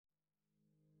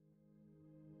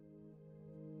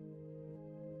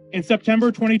In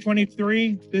September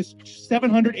 2023, this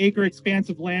 700-acre expanse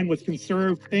of land was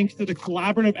conserved thanks to the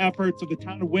collaborative efforts of the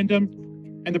town of Windham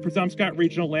and the Presumpscot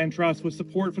Regional Land Trust with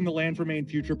support from the Land for Maine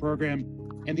Future program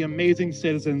and the amazing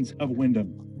citizens of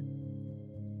Windham.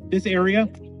 This area,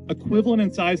 equivalent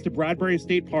in size to Bradbury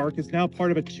State Park, is now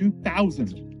part of a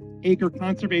 2,000-acre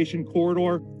conservation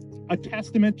corridor, a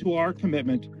testament to our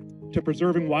commitment to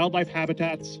preserving wildlife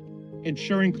habitats,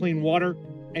 ensuring clean water,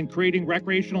 and creating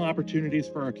recreational opportunities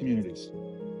for our communities.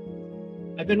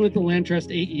 I've been with the Land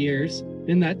Trust 8 years.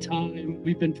 In that time,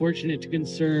 we've been fortunate to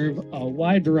conserve a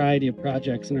wide variety of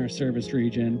projects in our service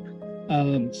region.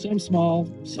 Some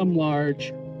small, some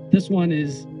large. This one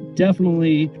is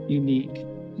definitely unique,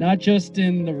 not just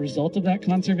in the result of that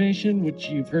conservation, which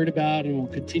you've heard about and will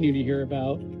continue to hear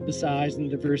about, the size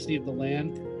and the diversity of the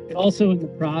land, but also in the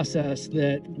process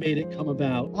that made it come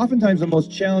about. Oftentimes the most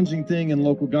challenging thing in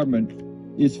local government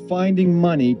is finding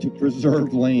money to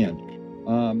preserve land.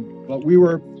 But we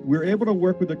were able to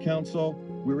work with the council.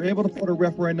 We were able to put a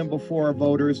referendum before our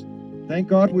voters. Thank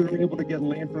God we were able to get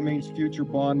Land for Maine's future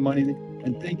bond money.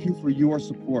 And thank you for your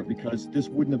support, because this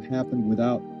wouldn't have happened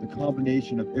without the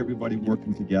combination of everybody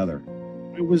working together.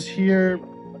 I was here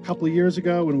a couple of years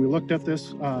ago when we looked at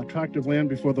this tract of land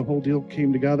before the whole deal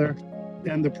came together.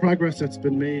 And the progress that's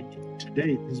been made to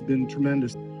date has been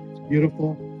tremendous. It's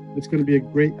beautiful. It's going to be a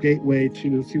great gateway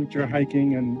to future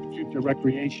hiking and future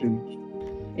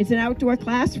recreation. It's an outdoor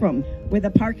classroom with a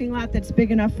parking lot that's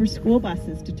big enough for school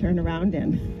buses to turn around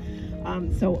in.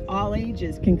 So all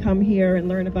ages can come here and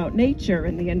learn about nature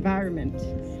and the environment.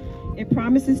 It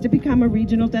promises to become a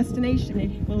regional destination.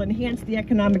 It will enhance the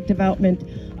economic development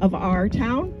of our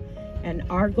town and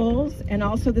our goals, and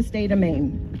also the state of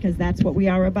Maine, because that's what we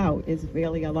are about, is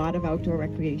really a lot of outdoor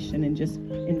recreation and just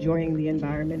enjoying the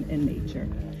environment and nature.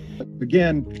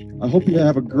 Again, I hope you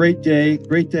have a great day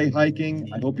hiking.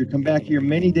 I hope you come back here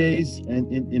many days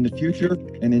and in the future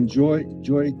and enjoy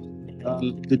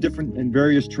the different and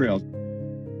various trails.